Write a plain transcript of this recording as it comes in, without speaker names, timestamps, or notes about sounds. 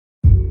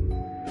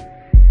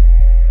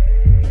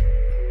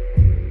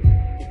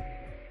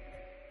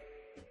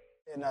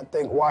I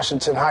think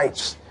Washington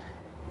Heights,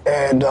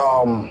 and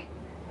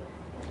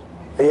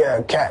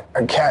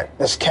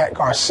this Cat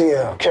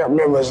Garcia, I can't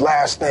remember his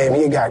last name.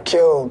 He got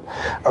killed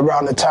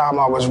around the time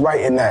I was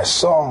writing that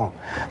song.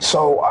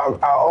 So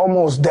I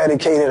almost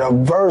dedicated a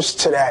verse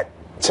to that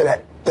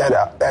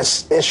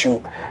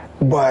issue,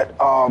 but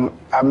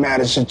I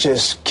managed to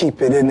just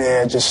keep it in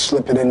there, just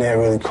slip it in there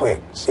really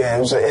quick. Yeah,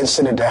 it was an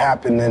incident that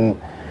happened in,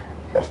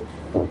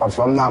 if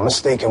I'm not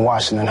mistaken,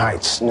 Washington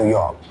Heights, New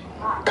York.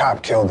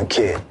 Cop killed a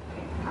kid,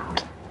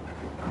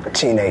 a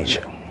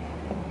teenager.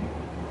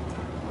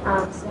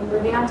 So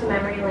moving on to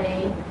Memory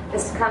Lane,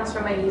 this comes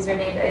from a user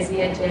named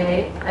Isaiah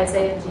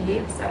G.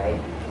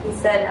 He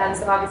said,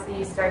 so obviously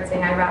you start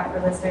saying, I rap for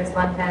listeners,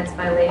 Blunt Heads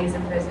by Ladies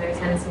and Prisoners,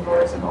 Hennessy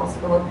Horrors, and Old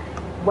School.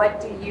 What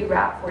do you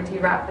rap for? Do you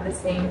rap for the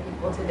same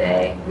people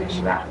today? Who do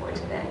you rap for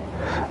today?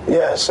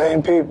 Yeah,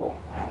 same people.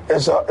 I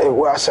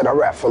said I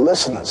rap for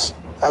listeners.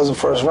 That was the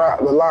first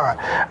line.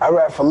 I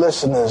rap for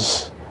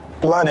listeners.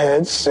 Blunt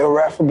Heads, still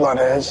rap for Blunt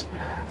Heads.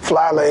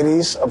 Fly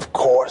Ladies, of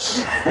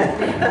course.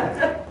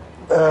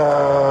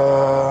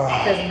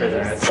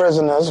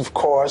 Prisoners, of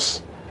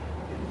course.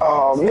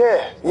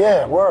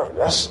 Word.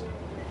 That's.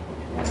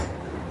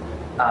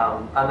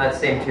 On that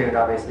same tune,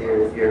 obviously,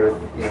 you're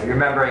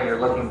remembering, you're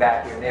looking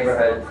back at your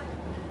neighborhood,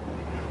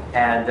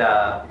 and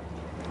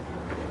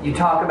you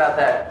talk about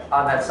that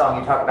on that song.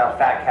 You talk about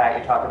Fat Cat.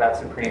 You talk about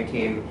Supreme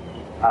Team,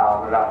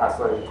 about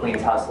Hustlers,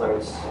 Queens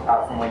Hustlers,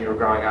 from when you were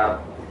growing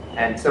up.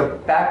 And so,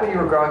 back when you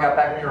were growing up,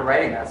 back when you were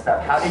writing that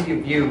stuff, how did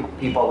you view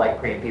people like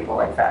Cream, people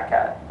like Fat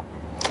Cat?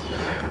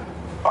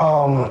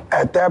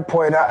 At that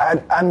point, I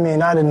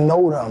didn't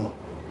know them.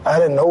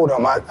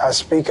 I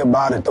speak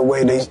about it the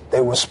way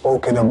they were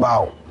spoken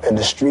about in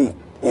the street.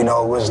 You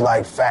know, it was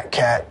like Fat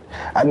Cat.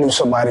 I knew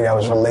somebody that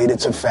was related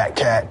to Fat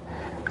Cat.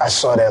 I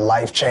saw their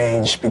life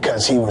change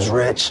because he was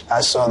rich.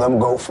 I saw them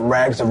go from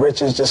rags to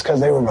riches just because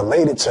they were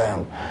related to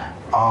him.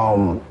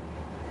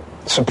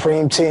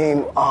 Supreme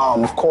Team,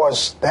 of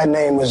course, that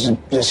name was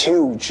just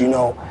huge. It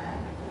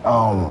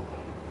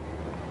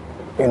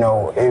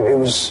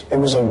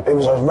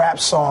was a rap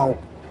song.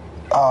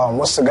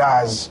 What's the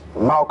guy's?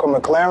 Malcolm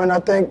McLaren, I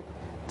think.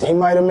 He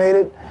might have made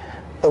it.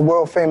 The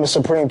world famous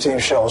Supreme Team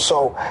show.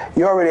 So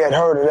you already had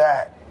heard of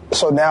that.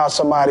 So now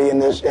somebody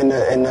in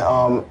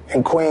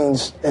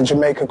Queens, in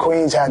Jamaica,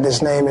 Queens, had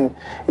this name, and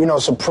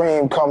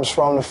Supreme comes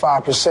from the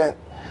 5%,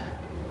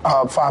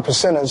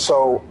 5%ers.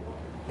 So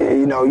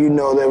you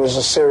know there was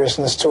a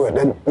seriousness to it.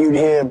 And you'd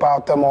hear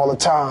about them all the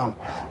time.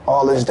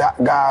 All these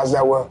guys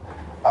that were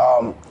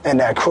in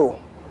that crew,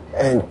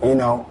 and it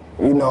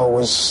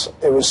was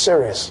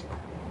serious.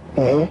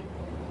 Mm-hmm.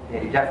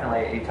 Yeah,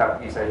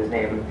 you said his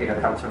name,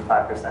 comes from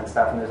 5%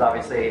 stuff, and there's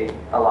obviously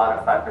a lot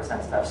of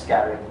 5% stuff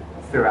scattered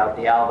throughout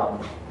the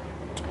album.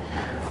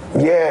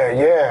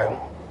 Yeah.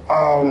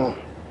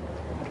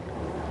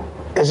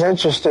 It's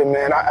interesting,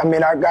 man.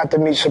 I got to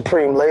meet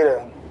Supreme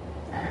later,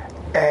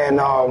 and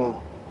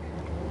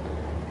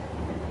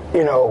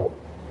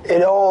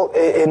it all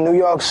in New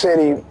York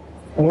City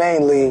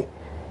mainly.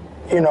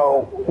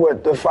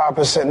 What the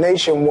 5%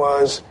 Nation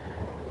was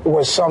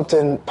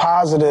something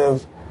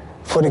positive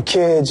for the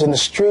kids in the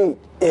street,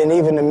 and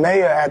even the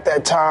mayor at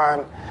that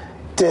time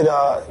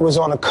was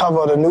on the cover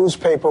of the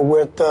newspaper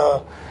with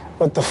the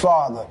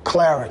father,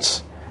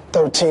 Clarence,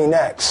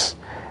 13X,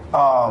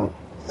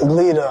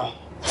 leader,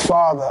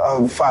 father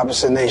of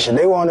 5% Nation.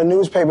 They were on the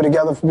newspaper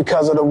together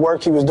because of the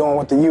work he was doing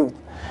with the youth.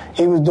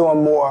 He was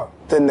doing more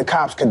than the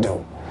cops could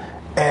do,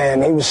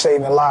 and he was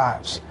saving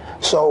lives.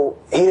 So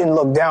he didn't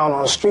look down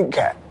on a street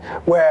cat.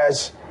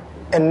 Whereas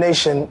in the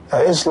Nation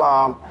of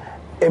Islam,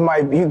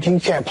 you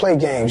can't play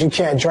games, you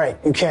can't drink,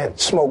 you can't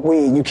smoke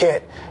weed,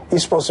 you're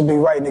supposed to be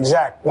right and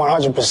exact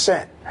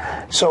 100%.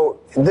 So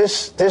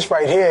this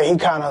right here, he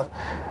kind of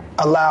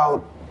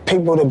allowed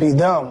people to be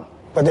them,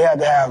 but they had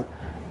to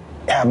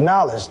have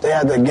knowledge. They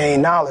had to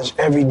gain knowledge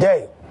every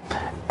day.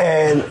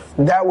 And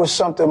that was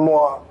something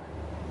more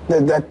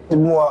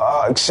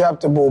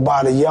acceptable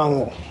by the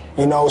young,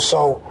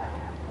 so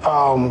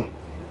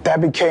that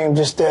became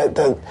just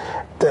the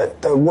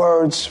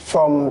words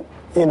from,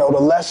 the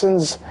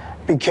lessons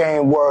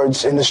became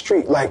words in the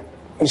street. Like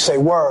you say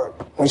word.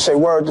 When you say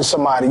word to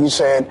somebody, you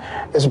said,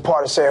 it's a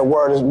part of saying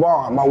word is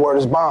bond. My word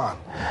is bond.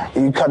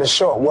 You cut it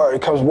short. Word.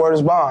 It comes word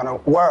is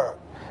bond. Word.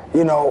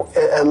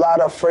 A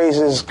lot of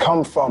phrases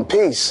come from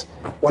peace.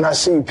 When I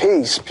see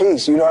peace,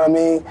 you know what I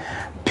mean?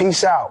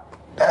 Peace out.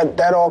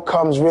 That all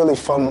comes really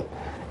from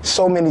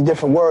so many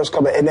different words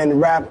coming. And then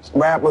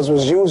rappers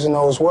was using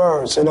those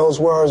words, and those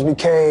words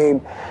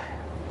became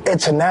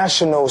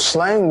international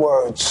slang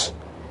words.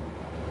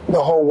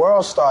 The whole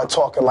world started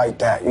talking like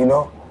that,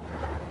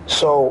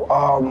 So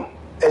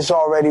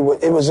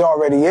it was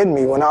already in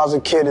me. When I was a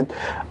kid,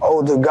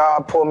 the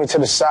God pulled me to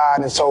the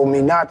side and told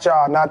me, not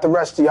y'all, not the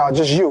rest of y'all,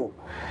 just you.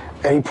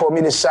 And he pulled me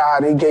to the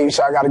side and he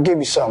said, I got to give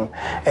you something.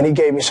 And he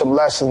gave me some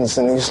lessons,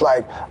 and he's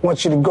like, I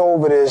want you to go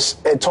over this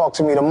and talk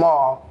to me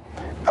tomorrow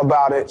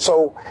about it.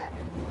 So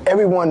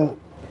everyone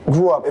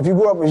grew up. If you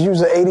grew up as you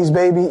was an 80s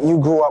baby, you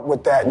grew up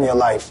with that in your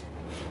life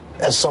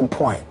at some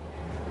point.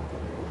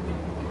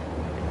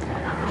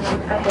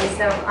 Okay,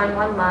 so on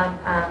One Love,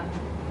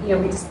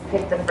 we just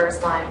picked the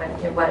first line, but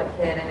what a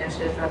kid, I know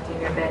should have dropped you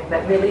in your bit,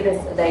 but really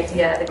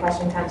the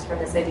question comes from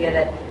this idea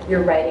that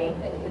you're writing,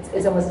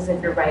 it's almost as if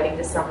you're writing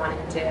to someone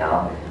in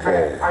jail.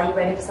 Are you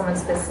writing to someone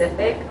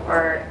specific,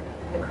 or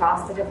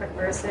across the different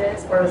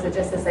verses, or is it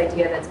just this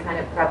idea that's kind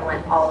of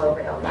prevalent all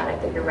over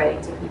Illmatic, that you're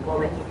writing to people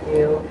that you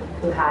knew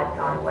who had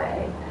gone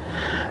away?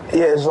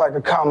 Yeah, it's like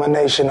a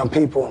combination of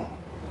people,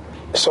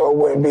 so it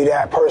wouldn't be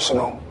that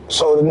personal.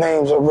 So the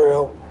names are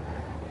real.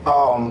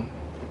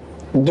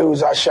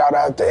 Dudes I shout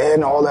out at the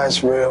end, all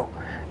that's real.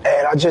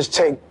 And I just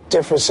take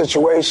different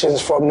situations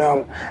from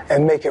them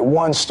and make it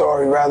one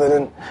story rather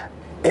than,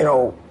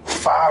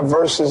 5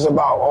 verses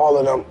about all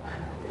of them.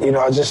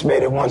 I just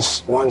made it one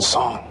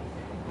song.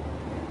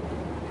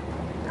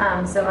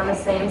 So on the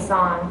same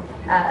song,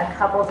 a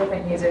couple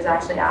different users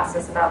actually asked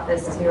us about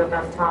this, 2 of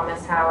them,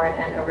 Thomas Howard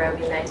and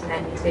Arobi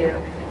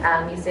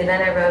 1992. You say, then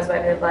I rose,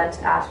 wiped my blood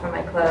to ash from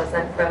my clothes,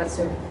 then froze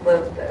to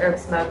blow the herb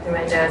smoke through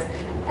my nose,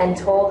 and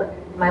told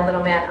my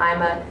little man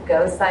I'm a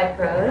ghost, I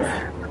prose.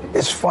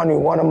 It's funny,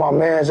 one of my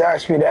mans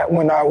asked me that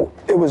when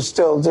it was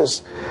still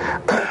just,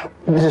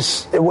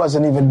 it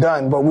wasn't even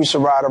done, but we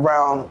should ride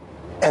around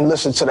and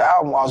listen to the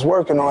album. I was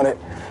working on it,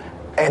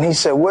 and he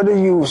said, what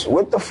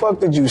the fuck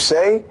did you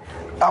say?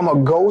 I'm a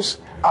ghost,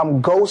 I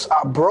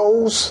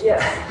bros.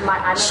 Yeah,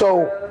 I'm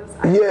so, a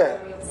bros,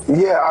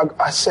 yeah,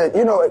 I said,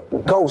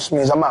 ghost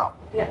means I'm out.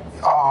 Yeah.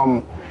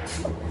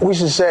 We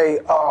should say,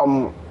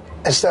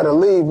 instead of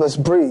leave, let's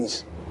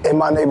breeze. In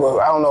my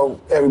neighborhood, I don't know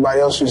if everybody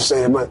else should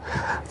say it, but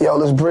yo,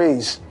 let's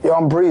breeze. Yo,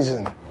 I'm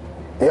breezing.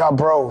 Y'all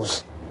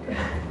bros.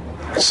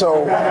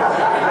 So,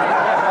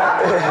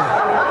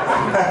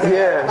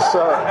 yeah,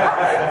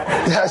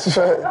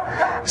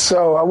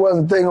 so I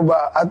wasn't thinking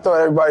about, I thought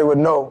everybody would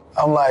know.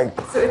 I'm like.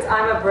 So it's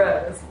I'm a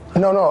bros.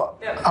 No,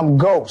 I'm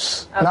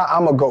ghost. Okay. Not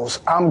I'm a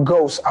ghost. I'm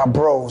ghost, I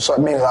bros, so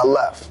it means I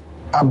left.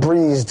 I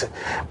breezed.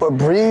 But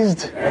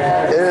breezed, you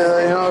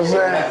know what I'm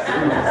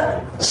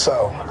saying?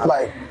 So,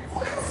 like.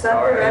 Set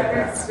the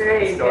record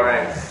straight.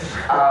 Story.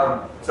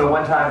 So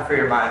one time for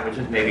your mind, which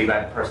is maybe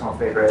my personal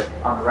favorite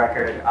on the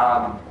record,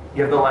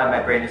 you have the line,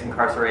 my brain is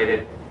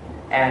incarcerated.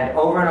 And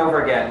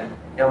over again,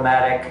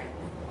 Illmatic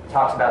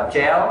talks about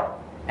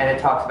jail, and it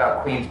talks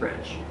about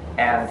Queensbridge,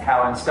 and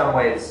how in some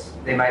ways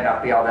they might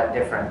not be all that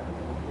different.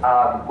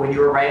 When you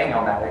were writing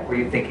Illmatic, were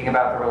you thinking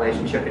about the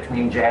relationship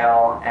between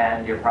jail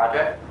and your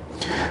project?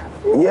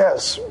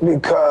 Yes,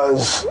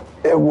 because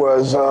it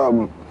was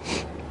a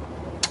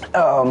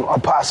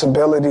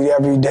possibility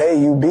every day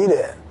you be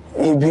there.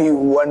 You'd be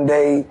one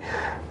day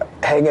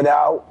hanging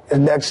out, the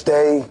next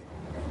day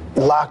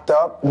locked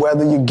up,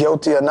 whether you're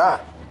guilty or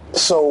not.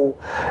 So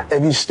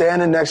if you're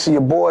standing next to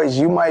your boys,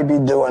 you might be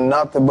doing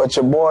nothing, but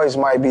your boys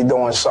might be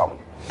doing something.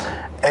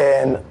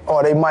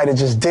 Or they might have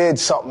just did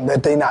something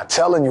that they're not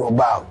telling you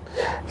about.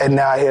 And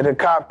now here the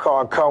cop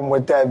car come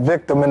with that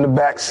victim in the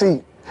back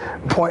seat,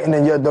 pointing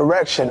in your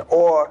direction.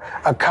 Or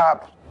a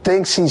cop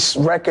thinks he's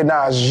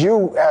recognized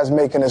you as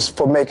making a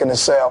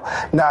sale.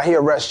 Now he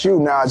arrests you.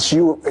 Now it's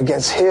you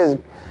against his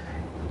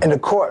in the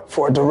court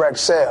for a direct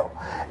sale.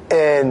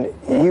 And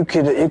it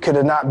could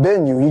have not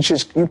been you.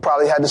 You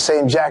probably had the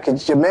same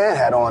jacket your man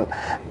had on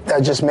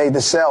that just made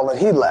the sale and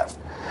he left.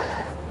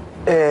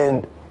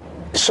 And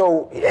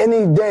so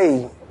any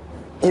day,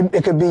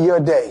 it could be your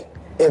day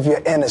if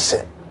you're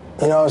innocent.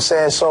 You know what I'm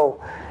saying?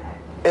 So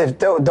if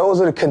those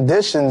are the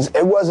conditions,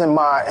 it wasn't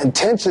my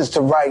intentions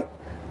to write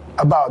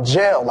about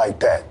jail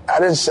like that. I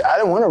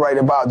didn't want to write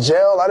about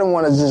jail. I didn't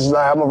want to just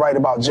I'm gonna write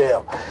about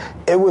jail.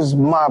 It was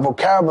my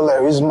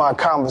vocabulary. It was my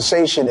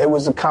conversation. It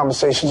was the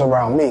conversations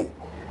around me.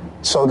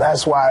 So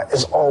that's why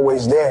it's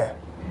always there.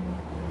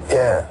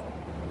 Yeah.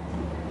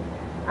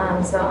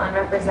 So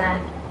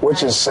Unrepresent.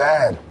 Which is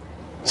sad.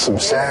 Some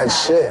sad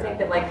shit. I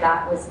think that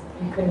that was,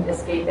 you couldn't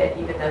escape it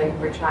even though you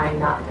were trying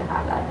not to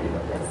have that be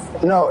with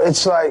this. No,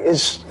 it's like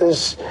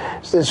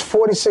there's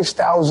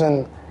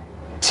 46,000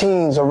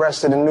 teens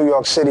arrested in New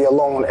York City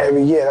alone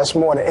every year. That's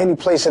more than any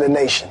place in the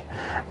nation.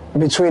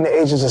 Between the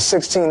ages of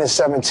 16 and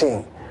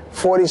 17.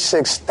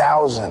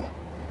 46,000.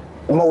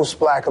 Most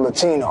black or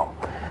Latino.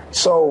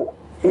 So,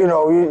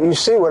 you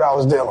see what I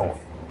was dealing with.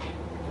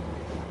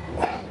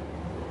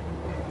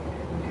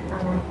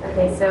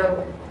 Okay,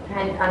 so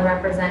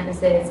Unrepresent, you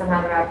say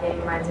somehow the rap game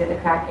reminds you of the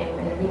crack game.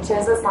 And we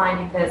chose this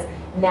line because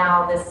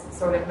now this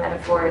sort of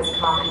metaphor is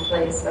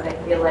commonplace, but I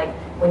feel like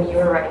when you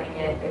were writing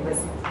it, it was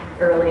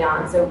early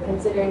on. So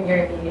considering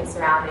your immediate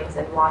surroundings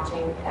and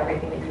watching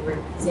everything that you were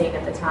seeing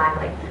at the time,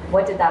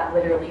 what did that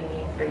literally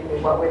mean for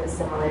you? What were the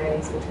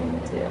similarities between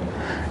the two?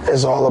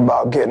 It's all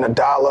about getting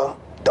 $1.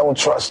 Don't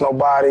trust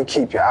nobody.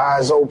 Keep your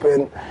eyes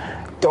open.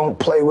 Don't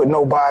play with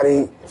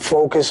nobody.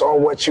 Focus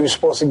on what you're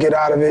supposed to get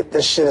out of it.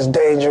 This shit is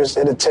dangerous.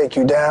 It'll take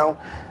you down.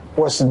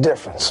 What's the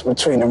difference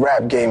between the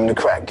rap game and the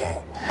crack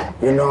game?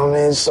 You know what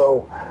I mean?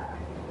 So,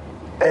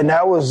 and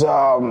that was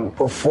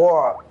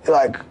before,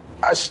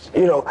 I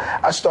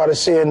started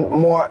seeing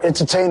more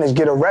entertainers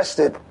get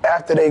arrested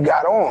after they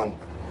got on.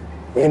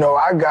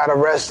 I got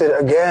arrested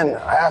again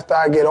after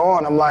I get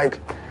on. I'm like,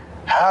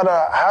 how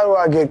do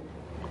I get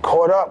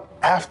caught up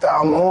after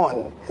I'm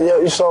on?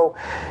 So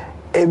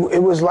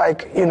it was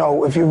like,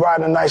 if you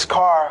ride a nice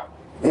car,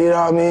 you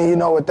know what I mean? You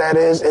know what that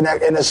is. In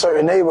a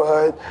certain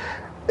neighborhood,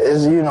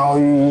 is, you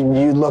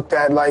looked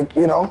at like,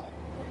 you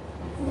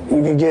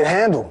can get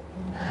handled.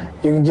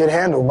 You can get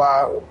handled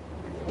by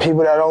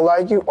people that don't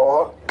like you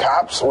or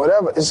cops,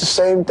 whatever. It's the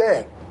same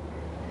thing.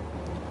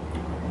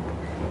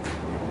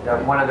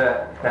 One of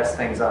the best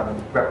things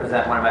on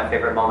Represent, one of my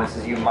favorite moments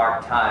is you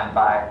mark time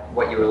by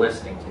what you were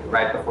listening to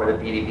right before the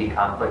BDB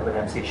conflict with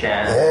MC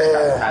Shan. And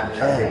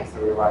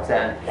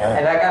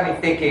that got me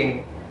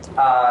thinking,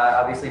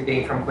 obviously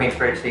being from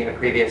Queensbridge, being the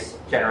previous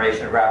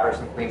generation of rappers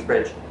from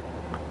Queensbridge,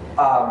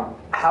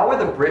 how were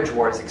the bridge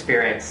wars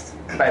experienced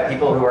by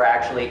people who were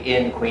actually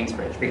in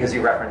Queensbridge? Because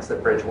you referenced the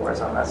bridge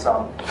wars on that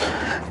song.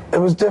 It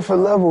was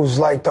different levels.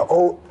 Like the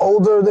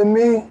older than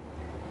me,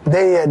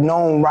 they had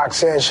known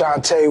Roxanne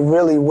Shante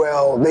really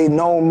well. They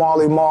known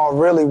Marley Marl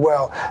really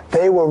well.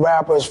 They were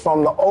rappers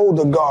from the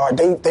older guard.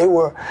 They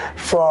were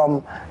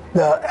from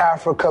the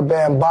Africa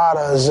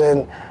Bambatas,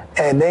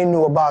 and they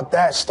knew about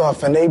that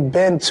stuff. And they'd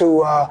been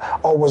to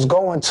or was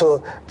going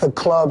to the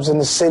clubs in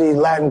the city,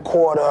 Latin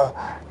Quarter,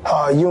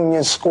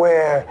 Union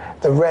Square,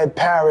 the Red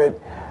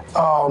Parrot,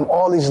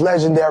 all these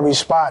legendary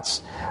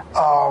spots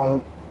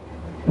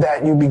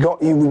that you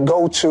would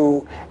go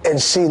to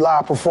and see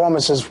live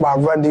performances by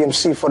Run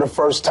DMC for the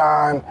first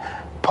time,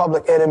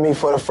 Public Enemy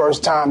for the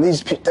first time.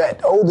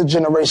 That older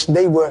generation,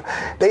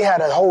 they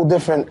had a whole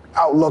different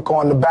outlook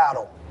on the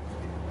battle.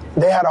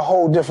 They had a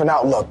whole different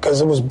outlook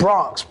because it was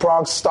Bronx.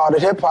 Bronx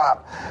started hip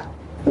hop.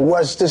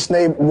 What's this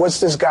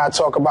guy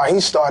talking about? He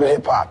started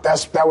hip hop.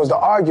 That was the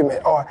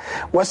argument. Or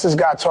what's this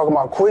guy talking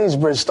about?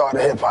 Queensbridge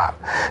started hip hop.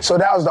 So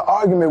that was the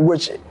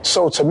argument.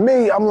 So to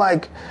me, I'm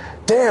like,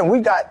 damn, we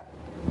got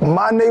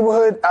my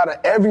neighborhood out of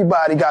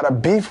everybody got a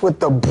beef with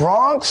the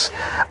Bronx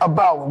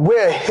about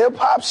where hip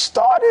hop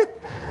started.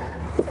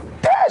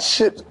 That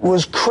shit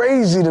was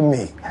crazy to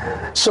me.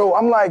 So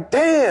I'm like,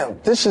 damn,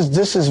 this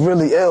is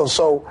really ill.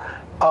 So,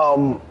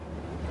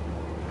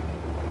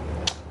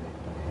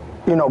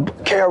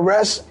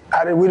 KRS,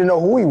 we didn't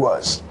know who he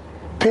was.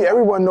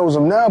 Everyone knows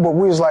him now, but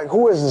we was like,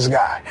 who is this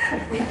guy?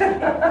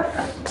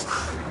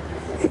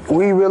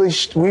 We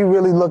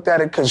really looked at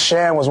it because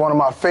Shan was one of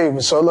my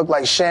favorites. So it looked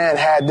like Shan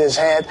had this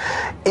hand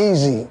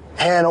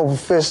over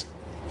fist.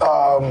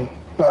 No,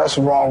 that's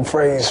the wrong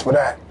phrase for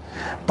that.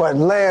 But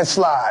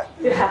landslide.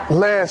 Yeah.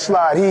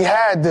 Landslide. He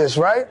had this,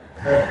 right?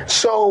 Yeah.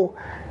 So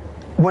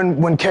when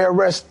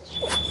KRS,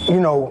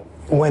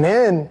 went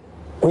in,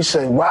 we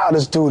said, wow,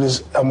 this dude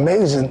is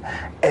amazing.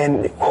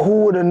 And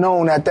who would have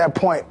known at that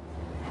point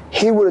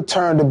he would have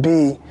turned to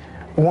be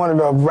one of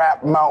the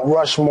rap Mount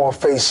Rushmore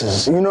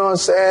faces. You know what I'm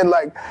saying?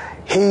 Like,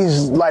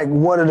 he's like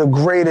one of the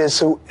greatest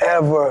who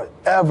ever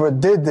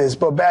did this.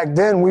 But back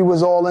then we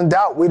was all in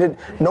doubt.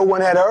 No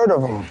one had heard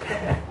of him.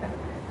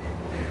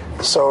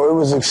 So it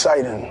was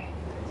exciting.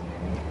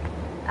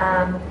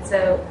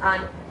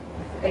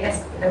 I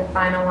guess the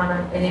final one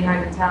on It Ain't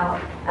Hard to Tell,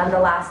 the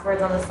last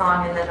words on the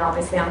song and then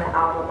obviously on the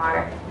album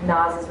are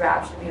Nas's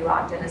rap should be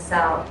locked in a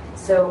cell.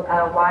 So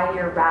why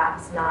your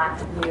rap's not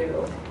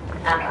you?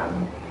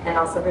 And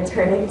also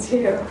returning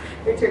to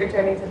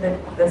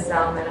the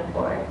cell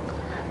metaphor.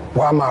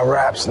 Why my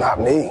rap's not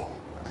me?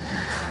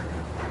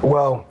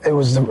 Well, it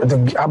was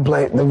I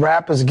blame the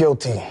rap is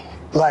guilty.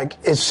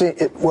 Like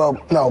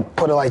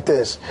put it like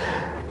this.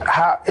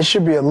 It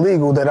should be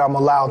illegal that I'm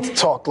allowed to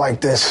talk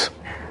like this.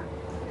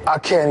 I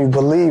can't even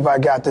believe I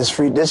got this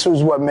free. This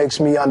is what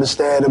makes me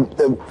understand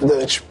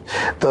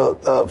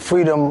the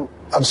freedom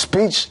of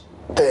speech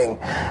thing.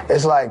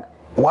 It's like,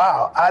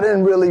 wow, I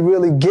didn't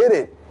really get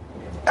it.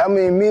 I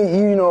mean,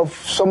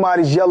 if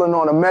somebody's yelling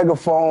on a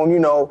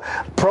megaphone,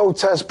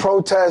 protest,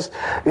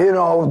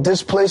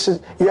 this place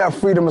you have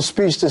freedom of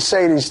speech to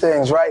say these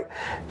things, right?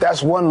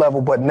 That's one level.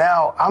 But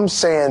now I'm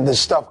saying the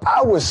stuff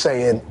I was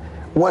saying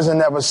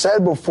wasn't ever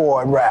said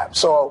before in rap.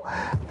 So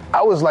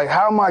I was like,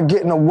 how am I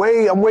getting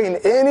away? I'm waiting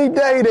any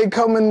day they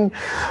coming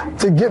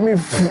to get me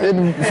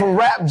from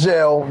rap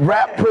jail,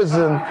 rap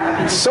prison.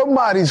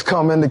 Somebody's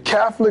coming, the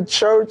Catholic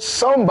Church,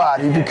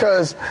 somebody,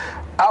 because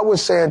I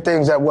was saying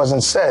things that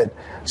wasn't said.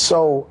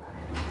 So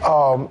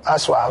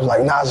that's why I was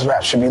like, Nas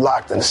rap should be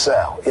locked in a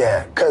cell.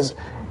 Yeah, because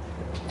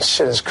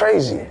shit is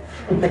crazy.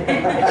 You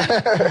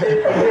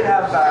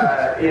have,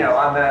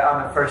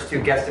 on the first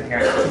two guest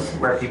appearances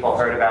where people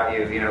heard about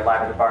you, live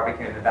at the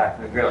barbecue in the back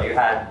of the grill, you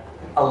had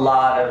a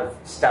lot of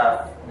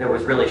stuff that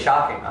was really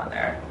shocking on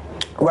there.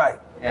 Right.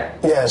 Yeah.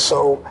 Yeah.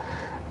 So,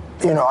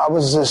 I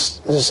was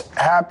just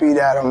happy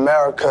that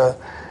America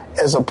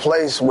is a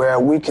place where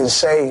we can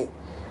say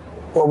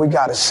what we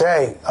got to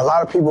say. A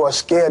lot of people are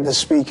scared to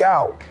speak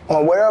out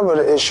on whatever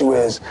the issue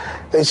is.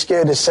 They're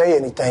scared to say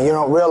anything. You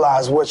don't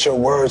realize what your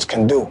words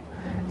can do.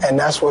 And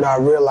that's what I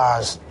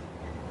realized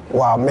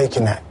while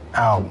making that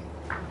album.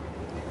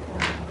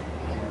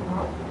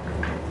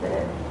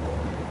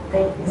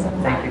 Thank you so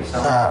much. Thank you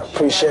so much.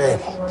 Appreciate it.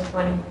 For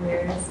 20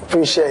 years.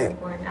 Appreciate it.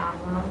 Important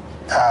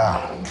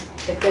album.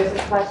 if there's a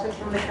question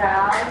from the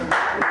crowd.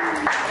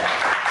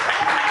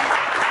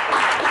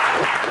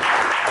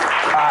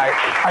 All right,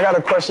 I got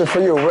a question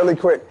for you, really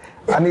quick.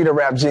 I need a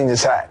Rap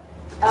Genius hat.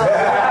 No,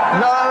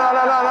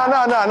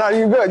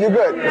 you good. You're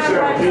good.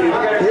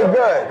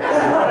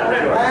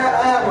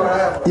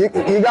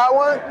 You got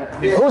one?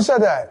 Who said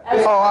that?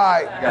 Oh, all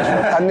right.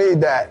 I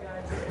need that.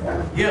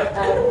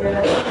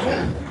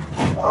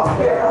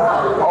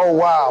 Oh,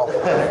 wow.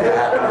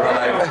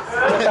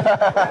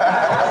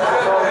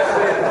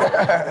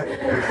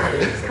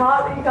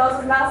 He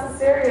calls it Mass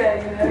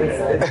Hysteria,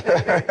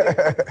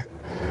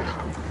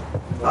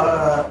 I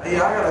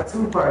got a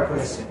two-part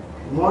question.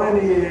 One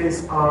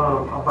is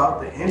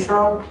about the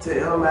intro to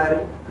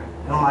Illmatic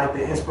and like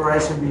the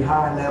inspiration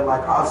behind that,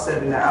 like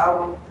offsetting the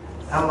album.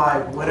 And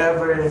like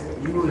whatever if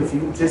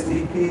you just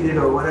EP'd it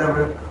or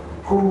whatever,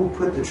 who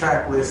put the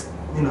track list,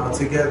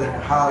 together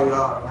and how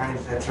y'all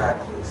arranged that track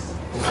list.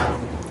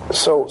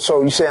 So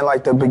you saying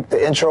like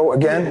the intro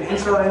again? Yeah, the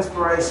intro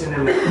inspiration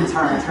and the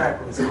entire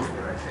track list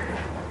inspiration.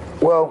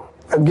 Well,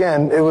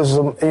 again, it was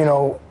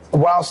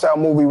Wild Style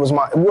movie was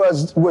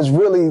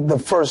really the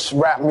first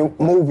rap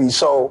movie.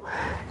 So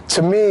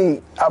to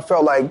me, I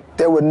felt like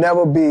there would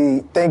never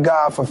be, thank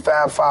God for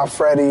Fab Five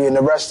Freddy and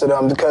the rest of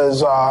them,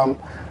 because I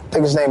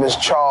think his name is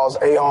Charles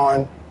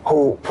Ahern,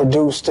 who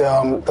produced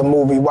the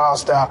movie Wild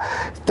Style.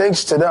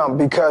 Thanks to them,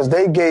 because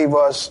they gave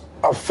us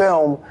a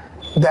film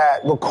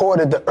that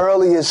recorded the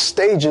earliest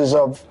stages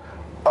of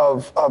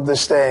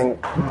this thing.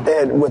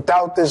 And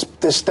without this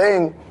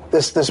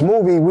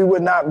movie, we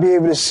would not be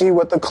able to see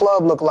what the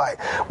club looked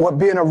like. What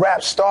being a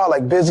rap star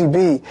like Busy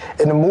B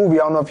in the movie,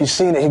 I don't know if you've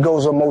seen it, he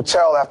goes to a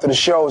motel after the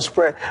show,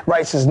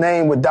 writes his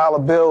name with dollar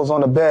bills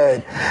on the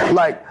bed.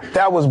 Like,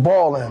 that was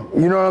balling,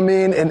 you know what I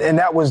mean? And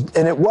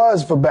it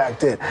was for back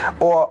then.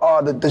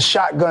 Or the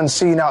shotgun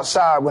scene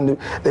outside when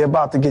they're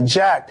about to get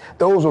jacked.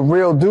 Those were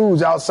real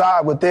dudes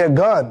outside with their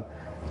gun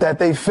that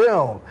they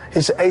filmed. He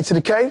said, A to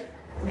the K?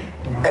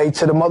 A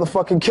to the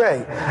motherfucking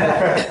K.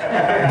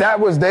 That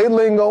was their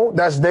lingo.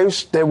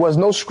 There was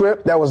no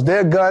script. That was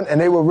their gun,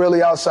 and they were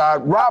really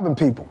outside robbing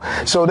people.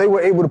 So they were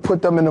able to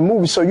put them in the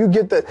movie. So you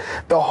get the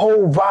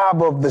whole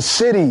vibe of the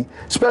city,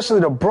 especially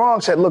the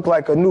Bronx had looked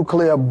like a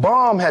nuclear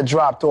bomb had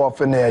dropped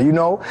off in there,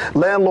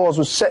 Landlords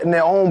were setting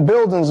their own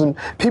buildings, and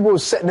people were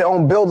setting their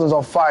own buildings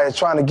on fire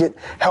trying to get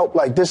help.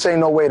 Like, this ain't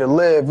no way to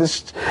live.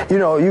 This,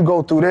 you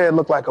go through there, it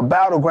looked like a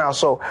battleground.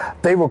 So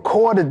they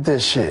recorded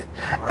this shit.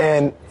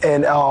 And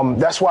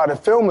that's why the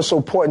film is so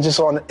important just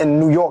in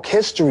New York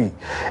history.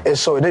 And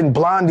so then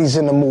Blondie's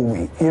in the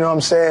movie, you know what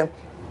I'm saying?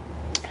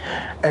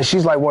 And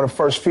she's like one of the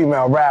first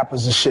female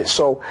rappers and shit.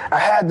 So I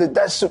had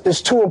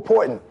it's too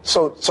important.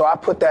 So I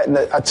put that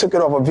I took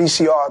it off a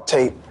VCR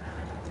tape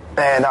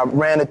and I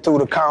ran it through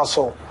the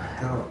console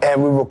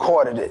and we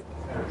recorded it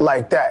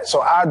like that.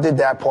 So I did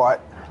that part.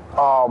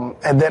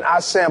 And then I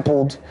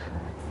sampled,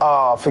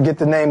 forget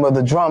the name of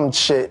the drum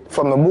shit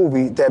from the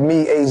movie that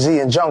me, AZ,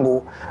 and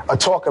Jungle are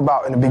talking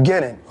about in the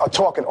beginning, are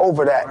talking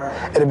over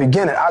that in the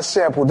beginning. I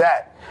sampled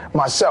that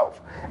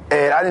myself.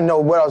 And I didn't know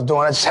what I was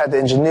doing. I just had the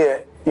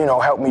engineer,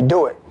 help me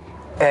do it.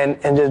 And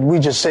we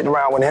just sitting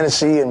around with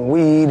Hennessy and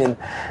weed and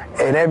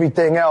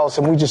everything else,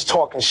 and we just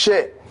talking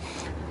shit.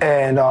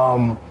 And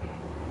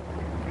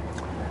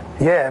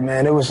yeah,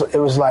 man, it was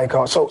like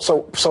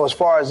so as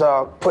far as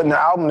putting the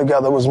album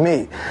together, it was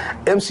me.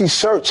 MC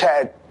Serch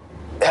had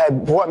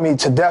brought me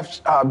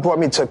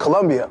to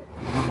Columbia,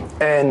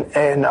 and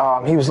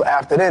he was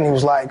after then he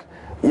was like,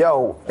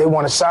 yo, they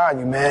want to sign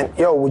you, man.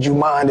 Yo, would you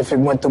mind if it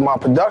went through my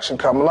production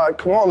company? I'm like,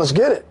 come on, let's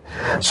get it.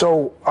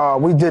 So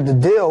we did the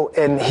deal,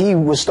 and he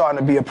was starting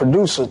to be a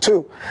producer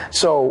too.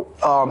 So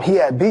he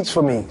had beats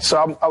for me.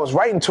 So I was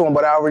writing to him,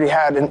 but I already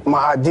had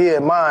my idea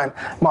in mind.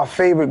 My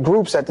favorite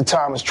groups at the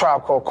time was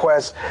Tribe Called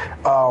Quest,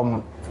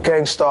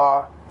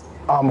 Gangstar.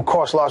 Of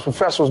course, Large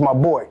Professor was my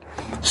boy.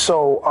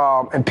 So,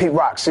 and Pete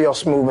Rock, CL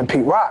Smooth and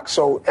Pete Rock.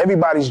 So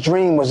everybody's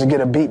dream was to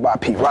get a beat by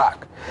Pete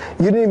Rock.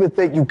 You didn't even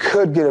think you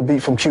could get a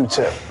beat from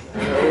Q-Tip.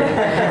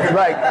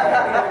 Like,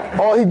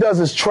 all he does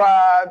is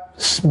Tribe,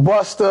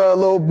 Busta a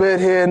little bit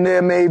here and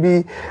there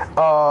maybe,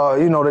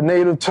 the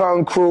Native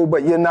Tongue Crew,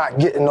 but you're not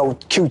getting no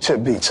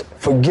Q-Tip beats.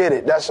 Forget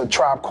it. That's a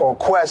Tribe Called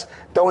Quest.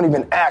 Don't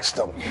even ask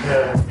them.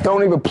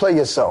 Don't even play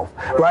yourself,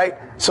 right?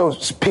 So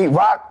Pete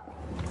Rock,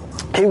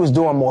 he was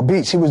doing more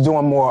beats. He was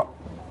doing more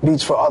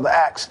beats for other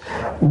acts.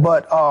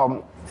 But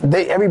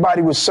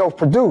everybody was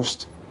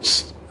self-produced.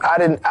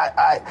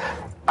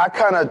 I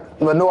kind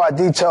of, No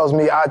ID tells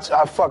me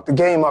I fucked the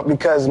game up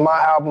because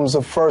my album's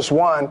the first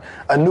one,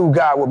 a new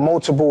guy with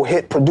multiple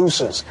hit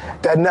producers.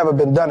 That had never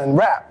been done in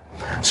rap.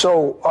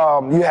 So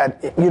you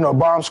had,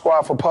 Bomb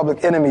Squad for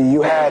Public Enemy.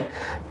 You had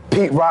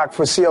Pete Rock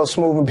for CL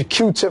Smooth and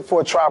Q-Tip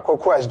for Tribe Called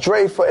Quest.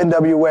 Dre for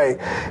NWA.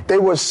 They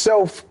were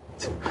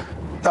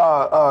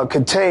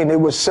contained. It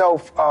was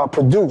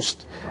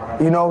self-produced,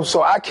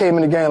 So I came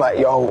in the game like,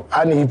 yo,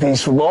 I need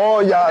beats from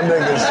all y'all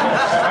niggas,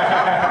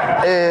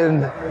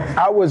 and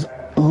I was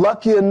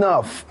lucky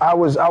enough. I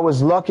was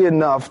lucky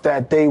enough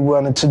that they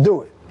wanted to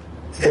do it,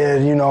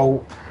 and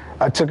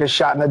I took a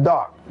shot in the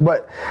dark.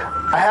 But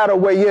I had a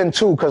way in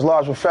too, because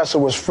Large Professor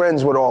was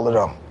friends with all of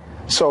them.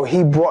 So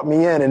he brought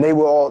me in, and they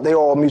were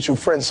all mutual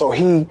friends. So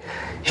he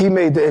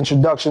made the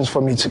introductions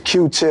for me to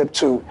Q-Tip,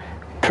 to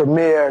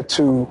Premier,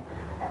 to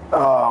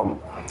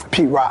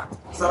Pete Rock.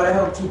 So that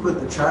helped you put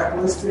the track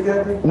list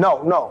together?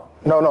 No.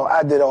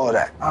 I did all of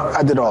that.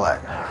 I did all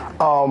that.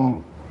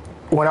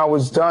 When I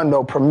was done,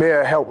 though,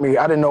 Premier helped me.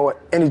 I didn't know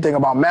anything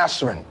about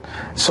mastering.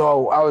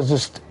 So I was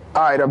just,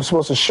 all right, I'm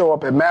supposed to show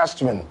up at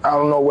mastering. I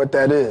don't know what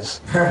that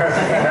is. I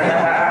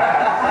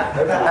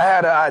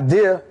had an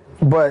idea,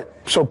 but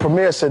so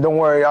Premier said, don't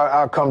worry,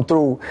 I'll come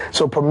through.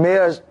 So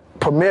Premier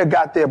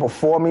got there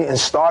before me and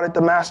started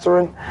the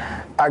mastering.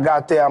 I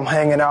got there, I'm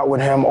hanging out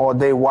with him all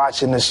day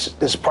watching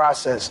this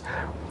process.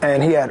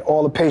 And he had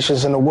all the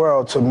patience in the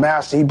world to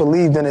master. He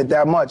believed in it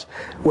that much,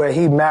 where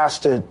he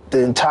mastered the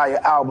entire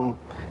album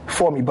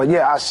for me. But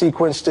yeah, I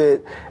sequenced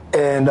it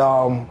and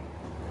all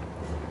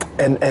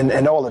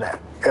of that.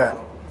 Yeah.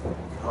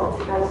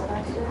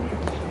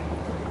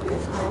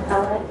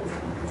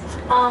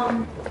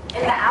 In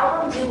the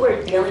album, you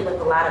were dealing with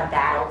a lot of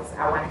battles,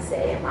 I want to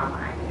say, in my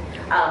mind.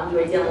 You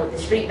were dealing with the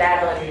street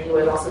battle, and then you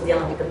were also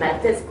dealing with the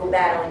metaphysical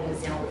battle, and you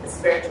were dealing with the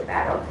spiritual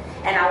battle.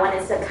 And I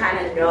wanted to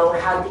kind of know,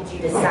 how did you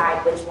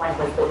decide which one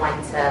was the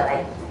one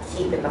to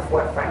keep in the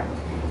forefront?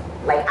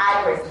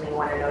 I personally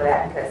want to know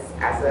that, because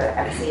as a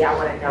MC, I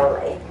want to know,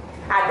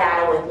 I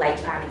battle with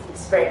trying to keep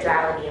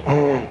spirituality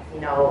and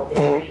the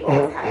street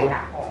always having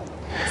that home.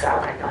 So I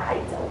want to know how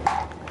you deal with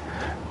that.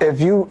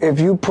 If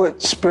you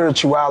put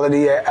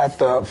spirituality at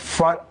the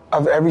front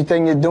of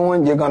everything you're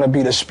doing, you're going to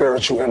be the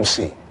spiritual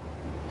MC.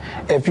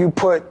 If you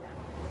put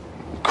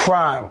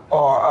crime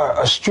or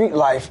a street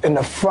life in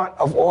the front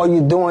of all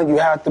you're doing, you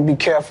have to be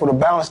careful to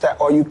balance that,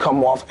 or you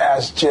come off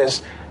as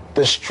just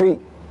the street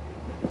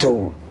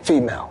dude,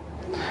 female.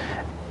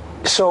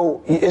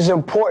 So it's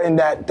important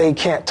that they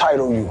can't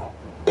title you.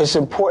 It's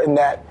important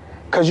that,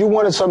 because you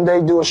want to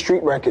someday do a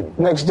street record.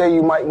 Next day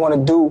you might want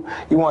to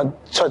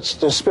touch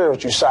the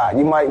spiritual side.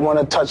 You might want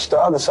to touch the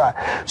other side.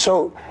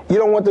 So you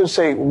don't want them to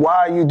say,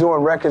 why are you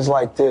doing records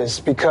like this?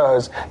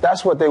 Because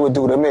that's what they would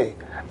do to me.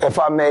 If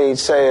I made,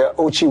 say,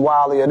 Uchi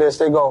Wally or this,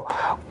 they go,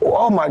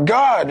 oh my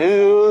God,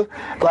 dude.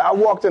 I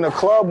walked in a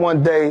club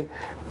one day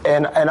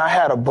and I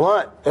had a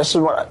blunt. This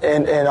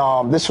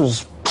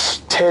was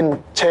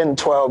 10,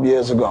 12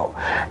 years ago.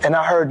 And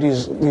I heard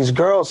these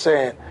girls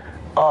saying,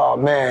 oh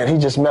man, he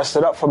just messed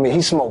it up for me.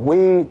 He smoked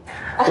weed.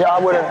 Yeah,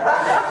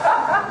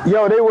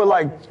 they were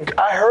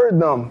I heard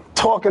them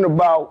talking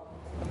about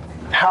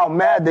how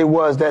mad they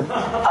was that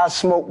I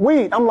smoked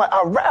weed. I'm like,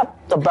 I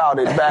rapped about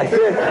it back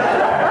then.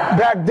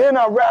 Back then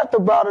I rapped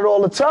about it all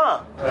the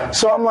time.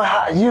 So I'm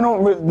like, you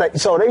don't really,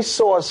 so they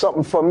saw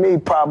something from me,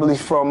 probably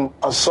from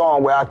a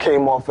song where I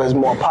came off as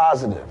more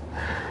positive,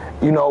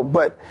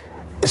 but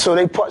so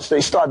they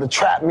started to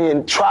trap me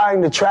and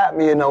trying to trap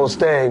me in those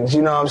things,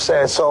 you know what I'm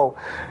saying? So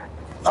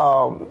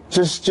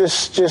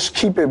just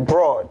keep it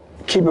broad,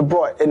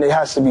 and it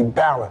has to be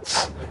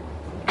balanced,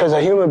 because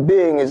a human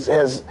being is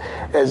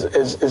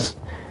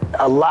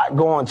a lot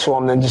going to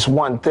them than just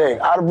one thing.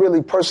 I really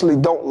personally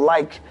don't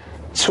like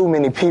too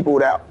many people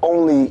that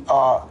only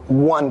are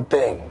one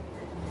thing,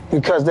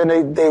 because then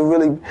they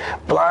really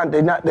blind.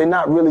 They're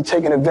not really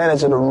taking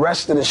advantage of the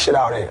rest of the shit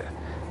out here.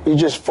 You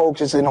just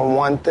focusing on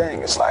one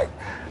thing. It's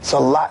a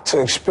lot to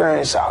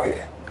experience out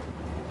here.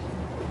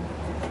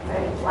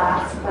 Right,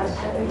 last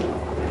question.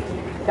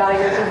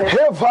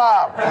 Hip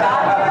hop.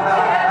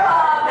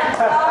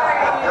 Sorry.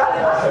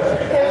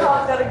 Hip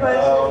hop got a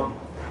question.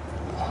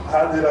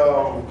 How did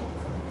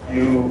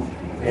you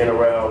being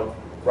around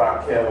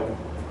Rakim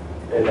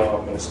in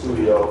the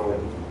studio,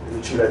 and is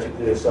it true that you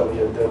did some of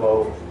your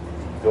demos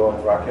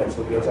during Rakim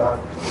studio time?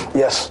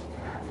 Yes.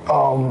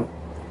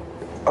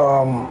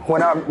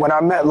 When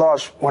I met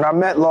Large,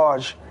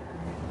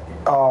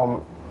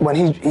 when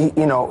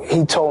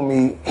he told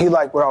me he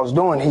liked what I was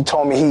doing. He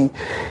told me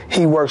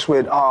he works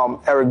with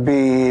Eric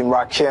B and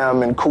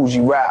Rakim and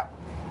Coogee Rap,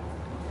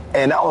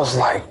 and I was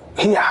like,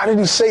 how did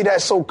he say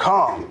that so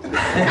calm?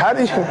 How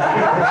do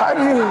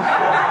you?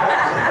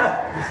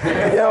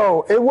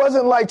 Yo, it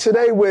wasn't like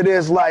today where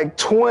there's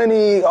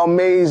 20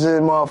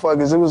 amazing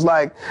motherfuckers. It was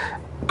like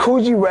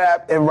Coogee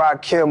Rap and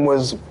Rakim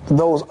was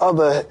those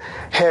other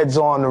heads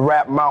on the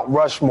rap Mount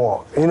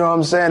Rushmore. You know what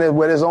I'm saying?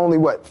 Where there's only,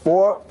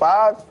 four?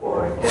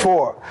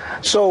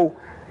 So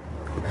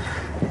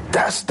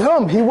that's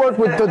them. He worked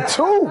with the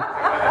two.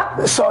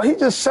 So he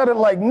just said it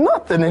like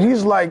nothing. And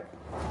he's like,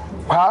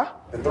 huh?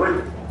 The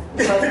three.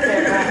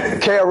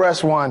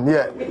 KRS-One,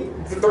 yeah.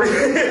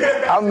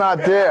 I'm not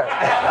there.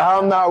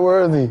 I'm not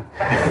worthy.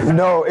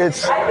 No,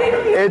 it's. I think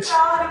he's a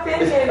solid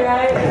opinion,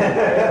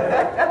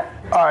 right?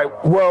 All right.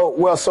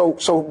 Well. So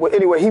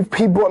anyway,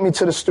 he brought me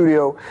to the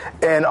studio,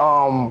 and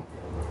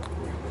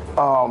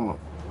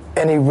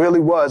he really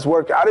was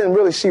working. I didn't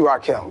really see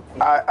Rakim.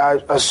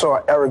 I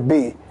saw Eric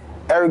B.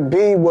 Eric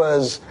B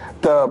was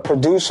the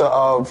producer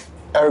of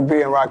Eric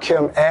B and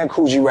Rakim and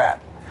Coogee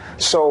Rap.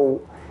 So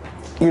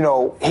you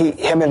know,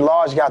 him and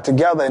Large got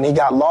together, and he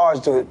got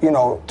Large to, you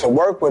know, to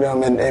work with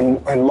him,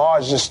 and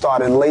Large just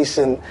started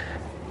lacing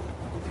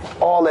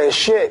all that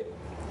shit.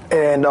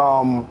 And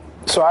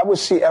so I would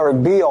see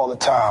Eric B all the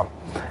time,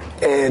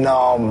 and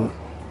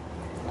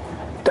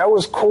that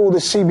was cool to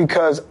see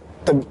because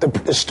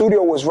the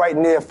studio was right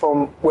near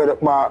from where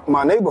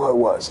my neighborhood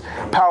was,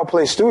 Power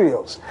Play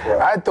Studios.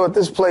 Right. I thought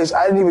this place,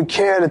 I didn't even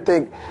care to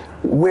think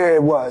where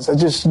it was. I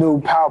just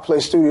knew Power Play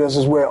Studios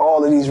is where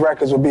all of these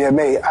records were being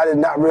made. I did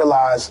not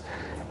realize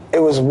it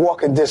was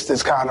walking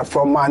distance kind of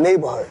from my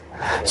neighborhood.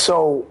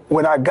 So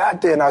when I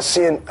got there and I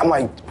seen, I'm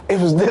like,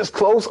 it was this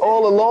close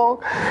all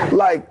along.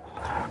 Like,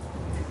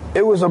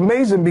 it was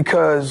amazing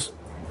because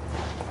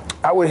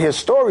I would hear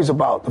stories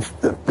about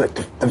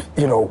the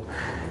you know,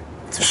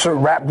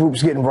 certain rap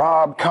groups getting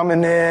robbed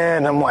coming in,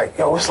 and I'm like,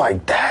 yo, it's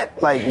like that?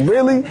 Like,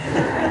 really?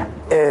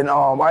 And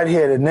I'd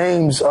hear the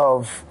names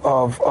of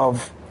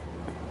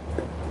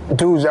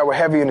dudes that were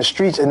heavy in the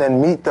streets and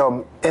then meet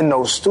them in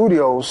those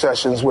studio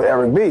sessions with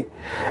Eric B.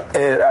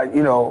 And,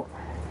 you know,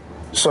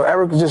 so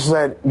Eric just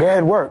said, go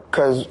ahead, work,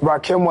 because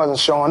Rakim wasn't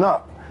showing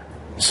up.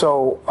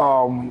 So,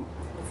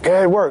 go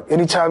ahead, work.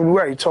 Anytime you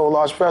work, he told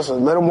Large Professor,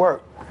 let him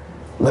work.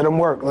 Let him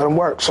work, let him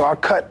work. So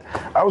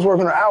I was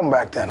working on an album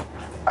back then.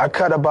 I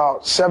cut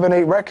about 7,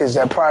 8 records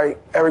that probably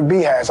Eric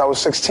B has. I was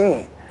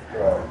 16.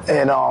 Right.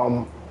 And,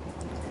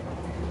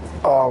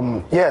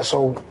 yeah,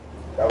 so.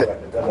 That was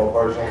like the demo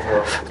version?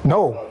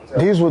 No,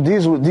 these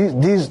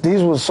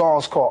were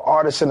songs called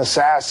Artist and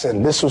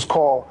Assassin. This was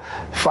called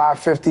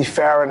 550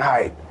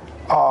 Fahrenheit.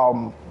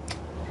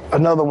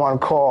 Another one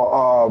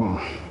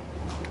called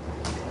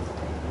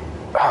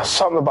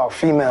something about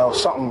female,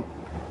 something.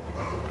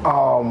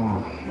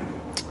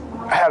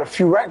 I had a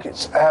few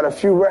records,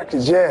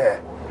 yeah.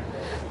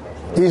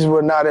 These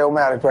were not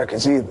Illmatic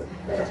records either.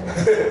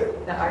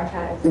 The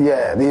archive.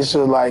 Yeah, these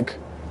were like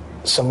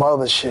some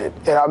other shit.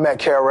 And I met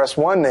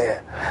KRS-One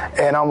there,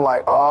 and I'm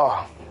like,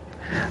 oh.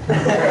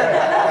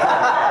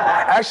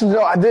 Actually,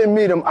 no, I didn't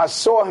meet him. I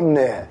saw him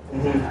there.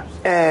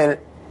 Mm-hmm. And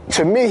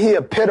to me, he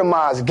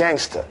epitomized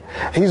gangster.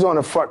 He's on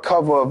the front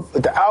cover of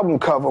the album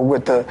cover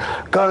with the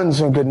guns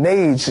and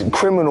grenades and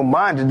Criminal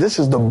Minded. This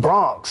is the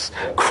Bronx.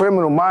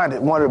 Criminal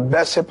Minded, one of the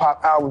best hip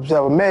hop albums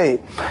ever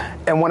made.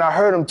 And when I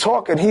heard him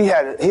talking, he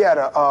had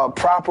a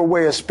proper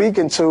way of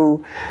speaking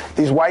to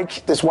this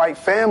white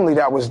family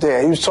that was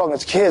there. He was talking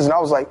to kids, and I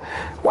was like,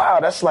 wow,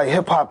 that's like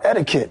hip hop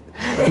etiquette.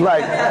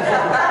 Like,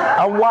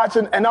 I'm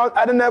watching, and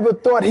I never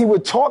thought he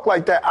would talk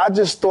like that. I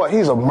just thought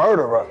he's a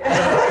murderer.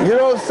 You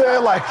know what I'm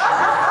saying? Like,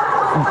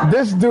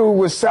 this dude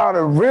was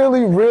sounding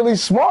really, really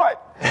smart.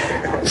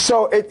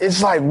 So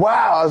it's like,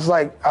 wow. It's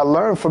like, I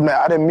learned from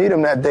that. I didn't meet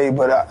him that day,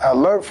 but I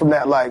learned from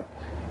that, like,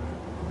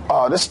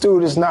 this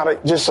dude is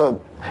not just a,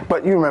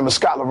 but you remember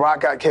Scott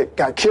LaRock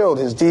got killed,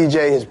 his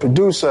DJ, his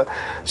producer.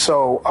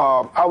 So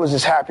I was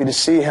just happy to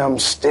see him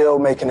still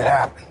making it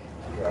happen.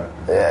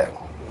 Yeah.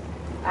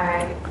 All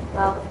right.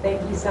 Well,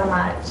 thank you so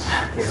much.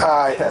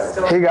 All right.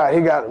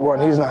 He got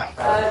one. He's not.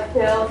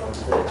 Phil. All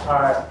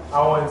right.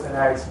 I wanted to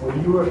ask,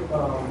 when you were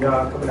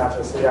young, coming out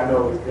your city, I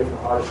know it was different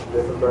artists from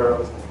different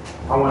boroughs.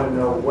 I want to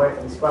know what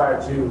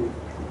inspired you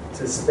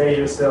to stay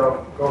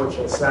yourself, go with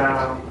your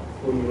sound,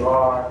 who you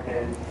are,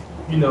 and,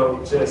 you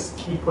know, just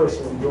keep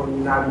pushing, you're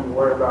not even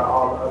worried about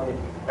all the other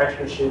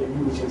extra shit.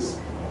 You was just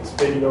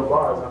spitting your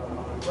bars on the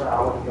ground.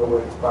 I want to know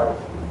what inspired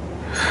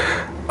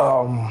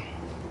you.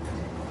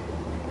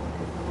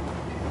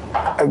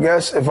 I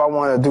guess if I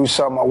want to do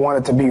something, I want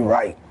it to be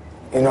right.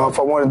 You know, if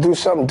I want to do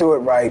something, do it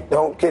right.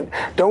 Don't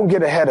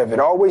get ahead of it.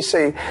 I always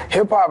say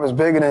hip hop is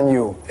bigger than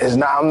you.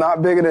 I'm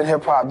not bigger than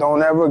hip hop.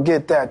 Don't ever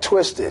get that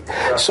twisted.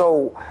 Yeah.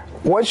 So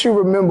once you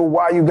remember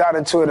why you got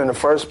into it in the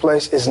first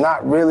place, it's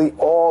not really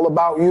all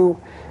about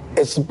you.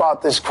 It's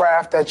about this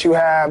craft that you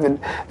have and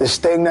this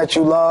thing that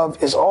you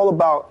love. It's all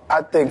about,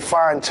 I think,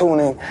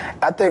 fine-tuning.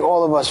 I think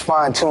all of us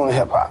fine-tune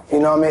hip-hop. You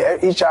know what I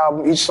mean? Each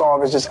album, each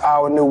song is just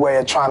our new way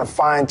of trying to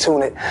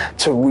fine-tune it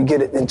till we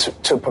get it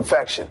to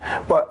perfection.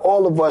 But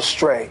all of us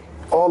stray.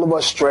 All of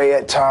us stray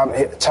at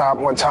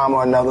one time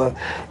or another.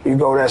 You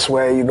go this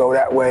way, you go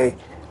that way.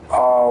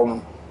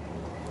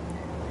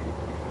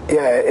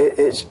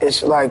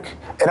 It's like,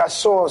 and I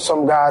saw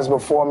some guys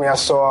before me, I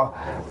saw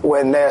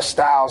when their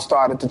style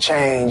started to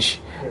change,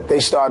 they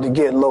started to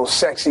get a little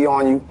sexy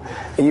on you,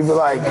 and you be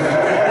like,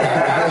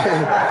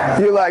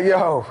 you're like,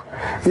 yo,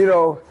 you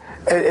know,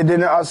 and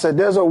then I said,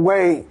 there's a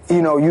way,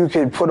 you know, you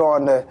can put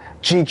on the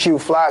GQ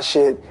fly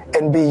shit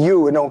and be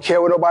you and don't care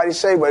what nobody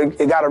say, but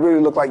it gotta really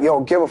look like,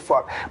 yo, give a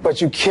fuck.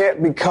 But you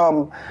can't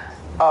become,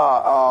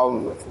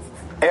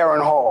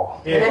 Aaron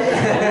Hall. Yeah.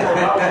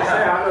 I was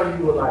saying, I know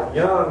you were like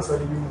young, so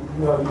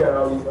you know, you got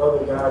all these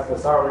other guys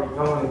that's already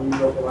young, and you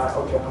looking like,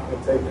 okay, I'm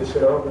gonna take this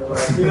shit over.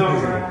 Like, you know what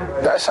I'm saying?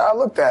 Like, that's how I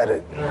looked at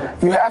it. Yeah.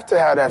 You have to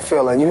have that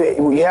feeling.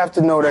 You have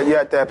to know that you're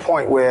at that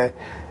point where,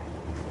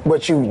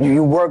 but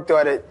you worked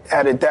at it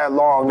that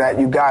long that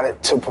you got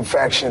it to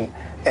perfection,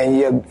 and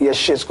your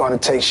shit's gonna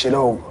take shit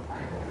over.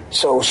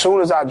 So as soon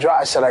as I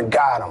dropped, I said, I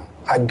got him.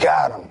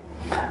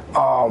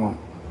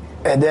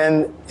 And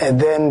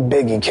then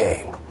Biggie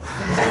came.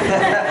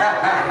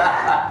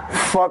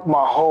 Fuck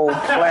my whole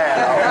plan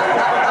up.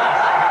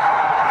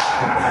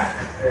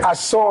 I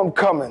saw him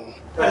coming.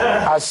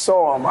 I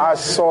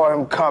saw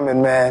him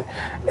coming, man.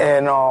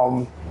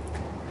 And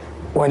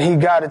when he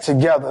got it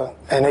together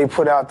and they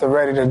put out the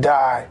Ready to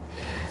Die,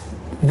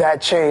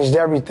 that changed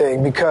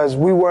everything because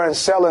we weren't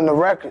selling the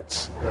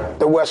records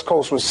the West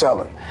Coast was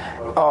selling.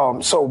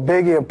 So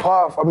Biggie and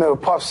Puff, I remember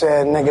Puff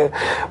saying, nigga,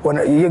 when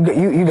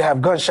you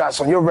have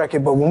gunshots on your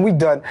record, but when we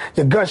done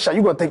your gunshot,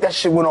 you gonna think that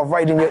shit went off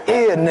right in your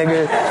ear,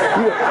 nigga.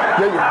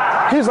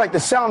 Here's like the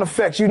sound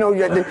effects, you know,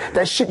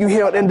 that shit you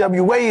hear on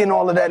NWA and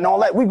all of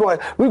that. We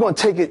gonna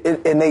take it,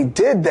 and they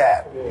did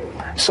that.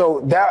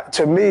 So that,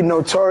 to me,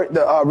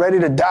 Ready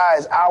to Die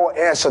is our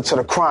answer to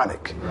the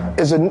Chronic.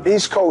 It's an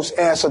East Coast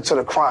answer to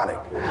the Chronic.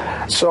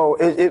 So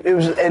it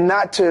was, and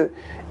not to,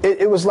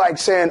 it was like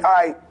saying, all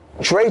right,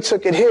 Dre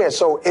took it here,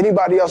 so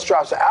anybody else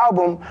drops an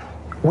album,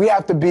 we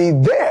have to be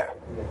there.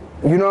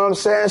 You know what I'm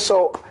saying?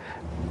 So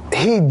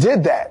he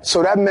did that.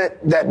 So that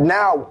meant that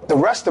now the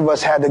rest of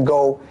us had to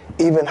go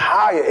even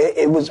higher.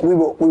 We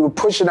were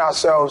pushing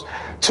ourselves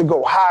to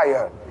go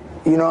higher.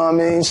 You know what I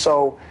mean?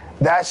 So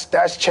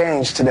that's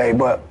changed today.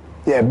 But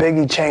yeah,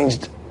 Biggie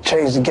changed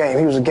the game.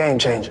 He was a game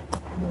changer.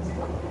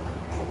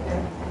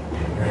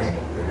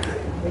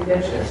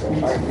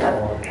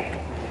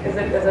 Is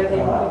it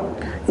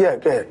okay? Yeah,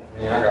 good.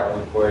 Yeah, I got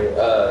one for you.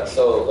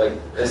 So like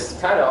it's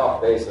kind of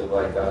off base of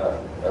like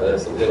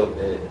this a little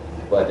bit,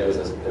 but there was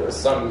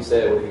something you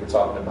said where you were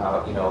talking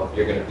about, you know, if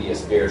you're going to be a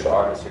spiritual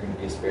artist, you're going to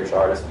be a spiritual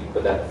artist. You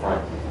put that in the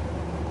front.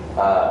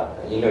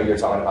 You know, you're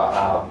talking about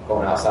how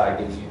going outside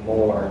gives you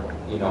more,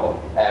 you know,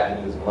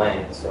 avenues and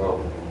lanes. So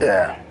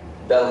yeah,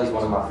 Belly's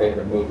one of my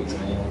favorite movies,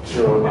 man.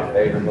 Sure, one of my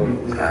favorite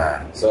movies.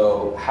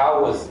 So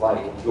how was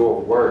like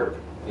your work,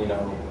 you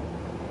know?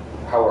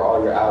 How were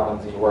all your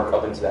albums and your work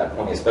up until that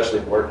point, especially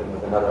working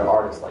with another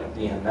artist like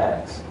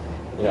DMX,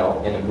 you know,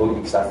 in the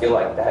movie? Because I feel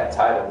like that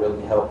title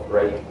really helped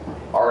break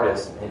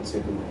artists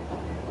into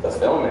the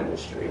film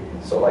industry.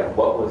 So, like,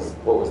 what was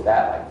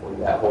that like for you,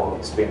 that whole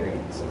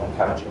experience, and like,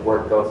 how did your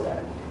work go to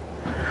that?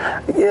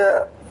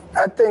 Yeah,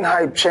 I think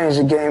Hype changed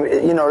the game.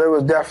 You know, there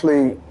was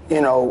definitely, you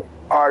know,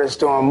 artists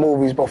doing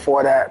movies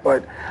before that,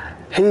 but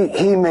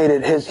he made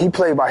it his. He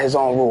played by his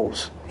own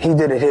rules. He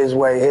did it his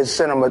way. His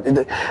cinema,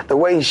 the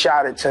way he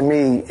shot it, to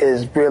me,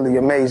 is really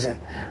amazing.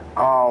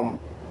 How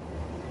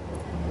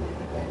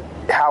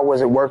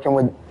was it working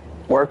with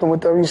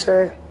them, you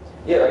said?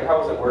 Yeah, like how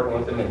was it working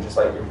with them, and just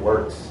like your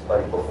works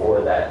like before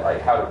that?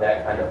 Like how did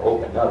that kind of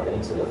open up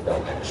into the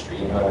film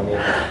industry? You know what I mean?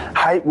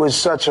 Hype was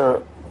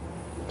so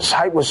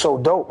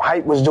dope.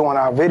 Hype was doing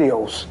our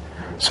videos.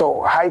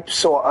 So Hype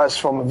saw us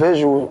from a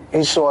visual.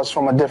 He saw us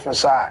from a different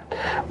side.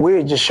 We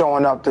were just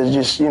showing up to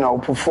just, you know,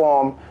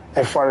 perform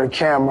in front of the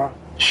camera,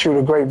 shoot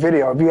a great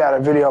video. If you had a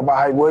video by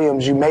Hype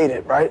Williams, you made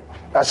it, right?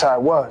 That's how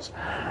it was.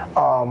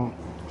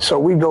 So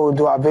we go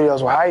do our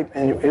videos with Hype,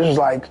 and it was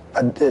like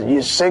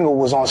your single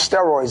was on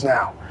steroids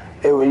now.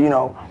 It was, you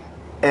know,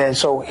 and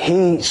so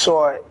he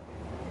saw it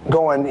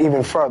going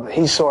even further.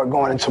 He saw it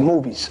going into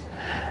movies,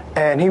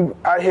 and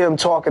I hear him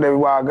talking every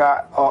while.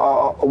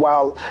 A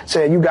while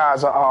saying, "You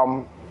guys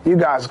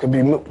could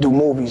do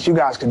movies. You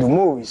guys could do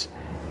movies."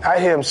 I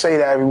hear him say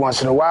that every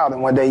once in a while.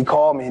 And one day he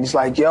called me and he's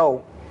like,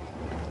 "Yo,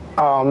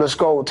 let's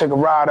go take a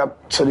ride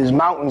up to these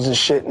mountains and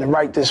shit and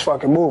write this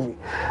fucking movie."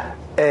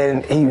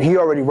 And he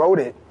already wrote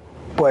it,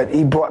 but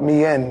he brought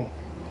me in,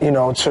 you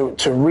know,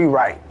 to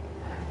rewrite.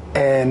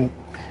 And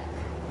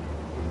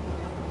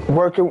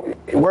working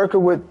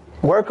with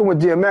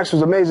DMX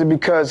was amazing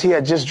because he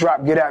had just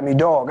dropped Get At Me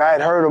Dog. I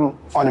had heard him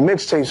on the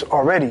mixtapes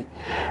already,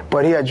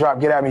 but he had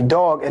dropped Get At Me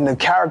Dog, and the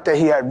character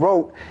he had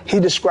wrote, he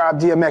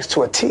described DMX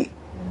to a T.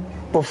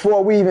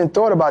 Before we even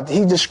thought about it,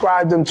 he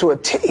described him to a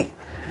T.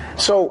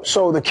 So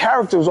the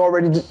character was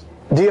already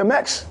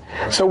DMX.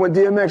 So when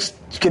DMX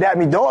Get At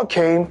Me Dog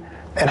came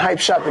and Hype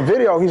shot the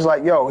video, he's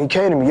like, he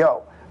came to me,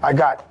 I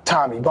got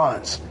Tommy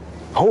Buns.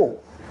 Who?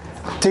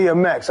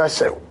 DMX. I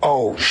said,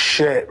 oh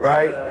shit,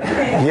 right?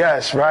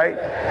 Yes,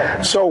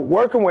 right? So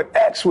working with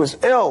X was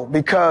ill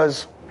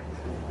because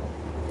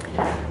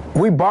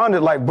we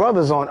bonded like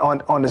brothers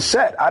on the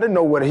set. I didn't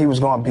know what he was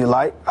going to be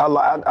like.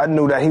 I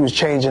knew that he was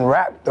changing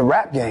the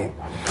rap game.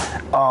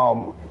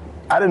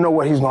 I didn't know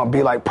what he was going to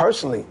be like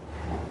personally.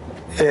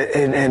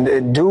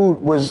 And dude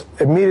was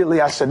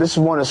immediately, I said, this is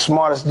one of the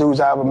smartest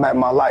dudes I ever met in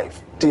my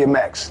life,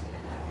 DMX.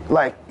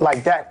 Like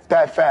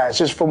that fast,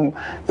 just from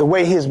the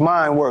way his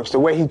mind works, the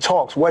way he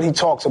talks, what he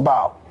talks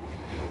about.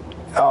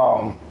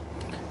 So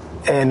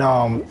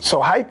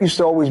Hype used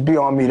to always be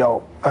on me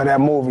though, in that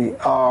movie.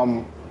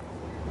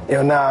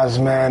 Nas,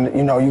 man,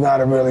 you know, you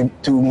gotta really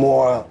do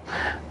more.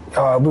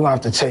 We're gonna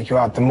have to take you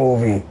out the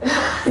movie.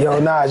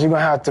 Nas, you're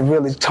gonna have to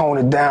really tone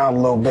it down a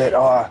little bit,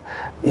 or,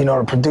 you know,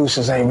 the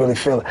producers ain't really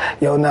feeling.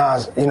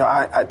 Nas, you know,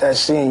 I that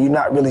scene, you're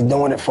not really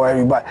doing it for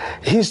everybody.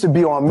 He used to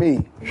be on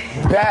me,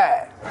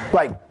 bad,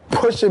 like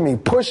pushing me.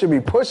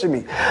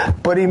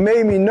 But he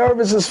made me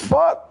nervous as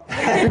fuck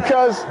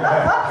because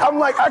I'm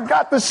like, I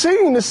got the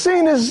scene. The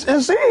scene is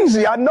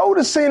easy. I know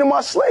the scene in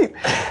my sleep.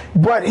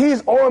 But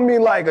he's on me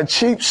like a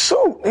cheap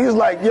suit. He's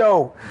like,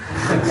 yo,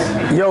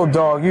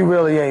 dog, you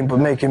really ain't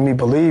making me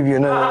believe you.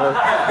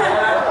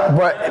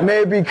 But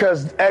maybe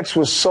because X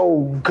was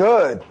so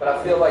good. But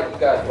I feel like you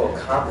guys both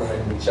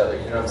complimenting each other,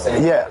 you know what I'm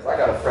saying? Yeah. Because I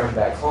got a friend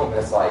back home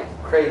that's like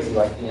crazy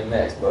like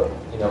DMX, but,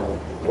 you know,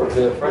 we're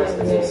good friends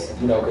because,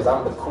 you know, because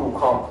I'm the cool,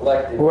 calm,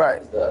 collected.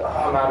 Right.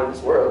 I'm out of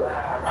this world.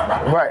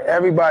 Right.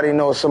 Everybody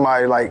knows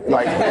somebody like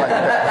that.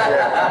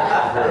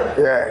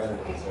 Yeah.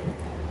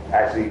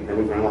 Actually, let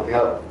me bring one thing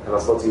up,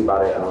 because I spoke to you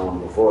about it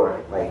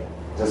before, like,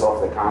 just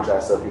off the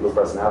contrast of people's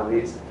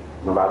personalities.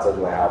 Remember I told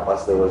you like how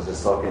Busta was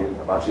just talking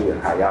about you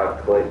and how y'all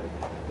click.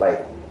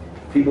 Like,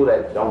 people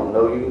that don't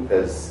know you,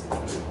 because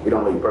we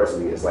don't know you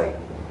personally, it's like,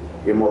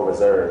 you're more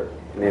reserved.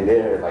 And then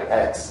they're like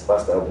X,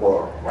 Busta,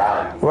 more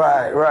rowdy.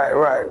 Right.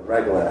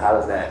 Regular, how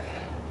does that,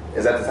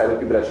 is that the type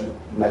of people that you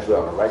met you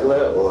on a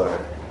regular, or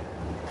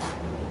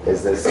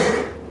is this,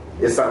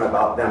 it's something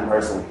about them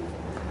personally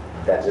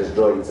that just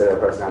drew you to their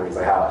personalities,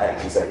 like how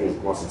X, you said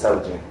he's most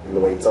intelligent in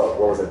the way he talked.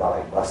 What was it about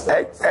like Busta?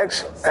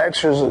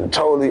 X was a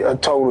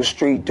total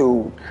street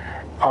dude.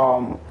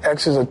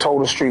 X is a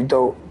total street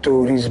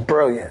dude. He's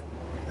brilliant.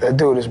 That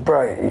dude is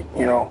brilliant.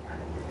 You know,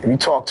 if you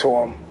talk to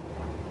him,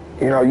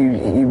 you know,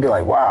 you'd be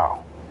like,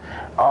 wow.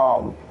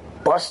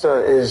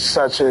 Busta is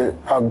such a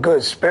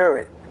good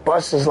spirit.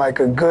 Busta's like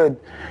a good,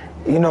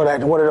 you know,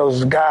 that one of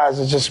those guys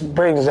that just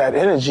brings that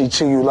energy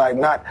to you, like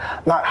not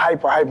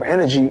hyper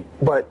energy,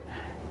 but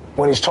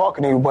when he's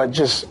talking to you, but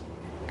just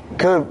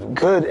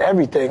good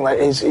everything. Like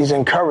he's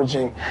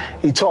encouraging.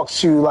 He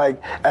talks to you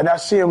like, and I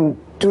see him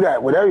do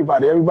that with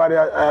everybody. Everybody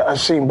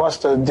I've seen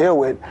Busta deal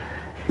with,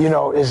 you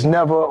know, is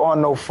never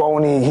on no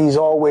phony. He's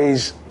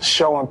always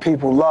showing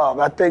people love.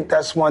 I think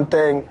that's one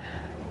thing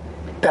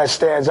that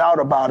stands out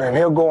about him.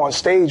 He'll go on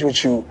stage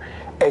with you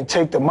and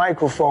take the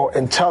microphone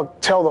and tell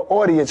the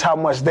audience how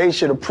much they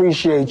should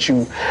appreciate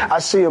you. I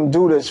see him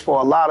do this for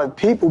a lot of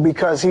people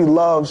because he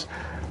loves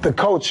the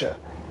culture.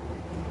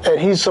 And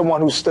he's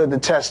someone who stood the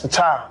test of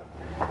time,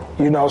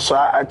 you know, so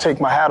I take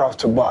my hat off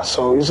to Bus.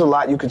 So there's a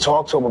lot you can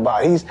talk to him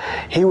about.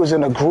 He was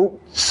in a group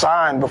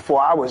signed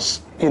before I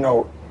was, you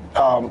know,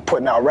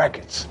 putting out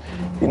records,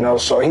 you know,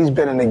 so he's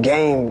been in the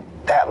game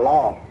that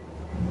long.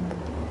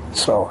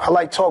 So I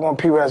like talking to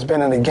people that's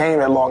been in the game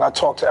that long. I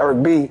talked to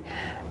Eric B,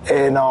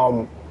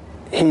 and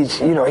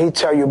he's, you know, he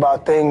tell you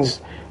about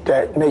things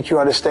that make you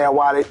understand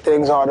why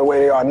things are the way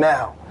they are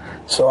now.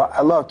 So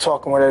I love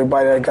talking with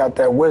everybody that got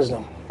that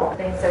wisdom.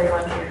 Thanks,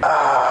 everyone.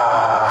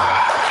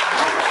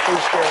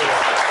 Appreciate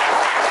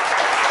it.